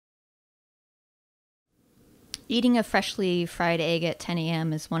Eating a freshly fried egg at 10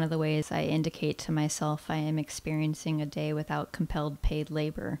 a.m. is one of the ways I indicate to myself I am experiencing a day without compelled paid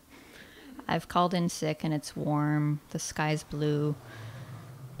labor. I've called in sick and it's warm, the sky's blue.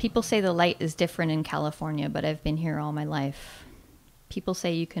 People say the light is different in California, but I've been here all my life. People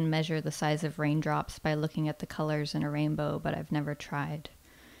say you can measure the size of raindrops by looking at the colors in a rainbow, but I've never tried.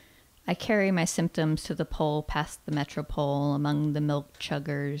 I carry my symptoms to the pole past the metropole among the milk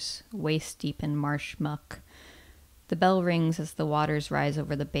chuggers, waist deep in marsh muck. The bell rings as the waters rise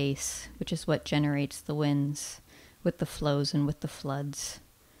over the base, which is what generates the winds, with the flows and with the floods.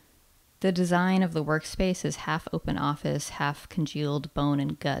 The design of the workspace is half open office, half congealed bone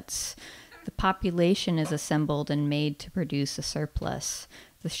and guts. The population is assembled and made to produce a surplus.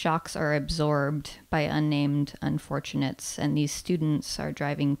 The shocks are absorbed by unnamed unfortunates, and these students are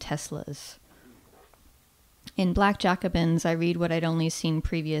driving Teslas. In Black Jacobins, I read what I'd only seen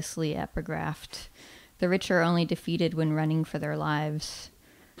previously epigraphed. The rich are only defeated when running for their lives.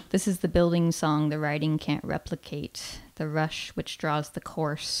 This is the building song the writing can't replicate, the rush which draws the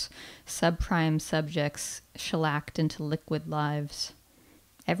coarse, subprime subjects shellacked into liquid lives.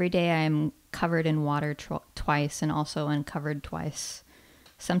 Every day I am covered in water twice and also uncovered twice.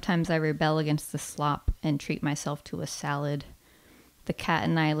 Sometimes I rebel against the slop and treat myself to a salad. The cat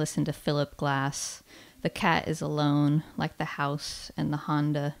and I listen to Philip Glass. The cat is alone, like the house and the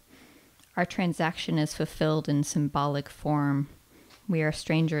Honda. Our transaction is fulfilled in symbolic form. We are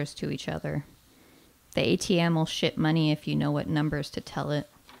strangers to each other. The ATM will ship money if you know what numbers to tell it.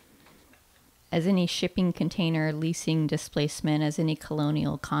 As any shipping container, leasing displacement, as any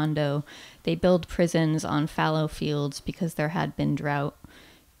colonial condo, they build prisons on fallow fields because there had been drought.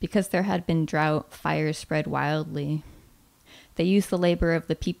 Because there had been drought, fires spread wildly. They use the labor of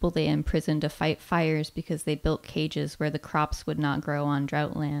the people they imprison to fight fires because they built cages where the crops would not grow on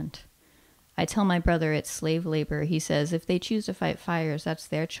drought land. I tell my brother it's slave labor. He says, if they choose to fight fires, that's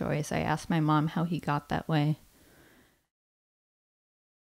their choice. I ask my mom how he got that way.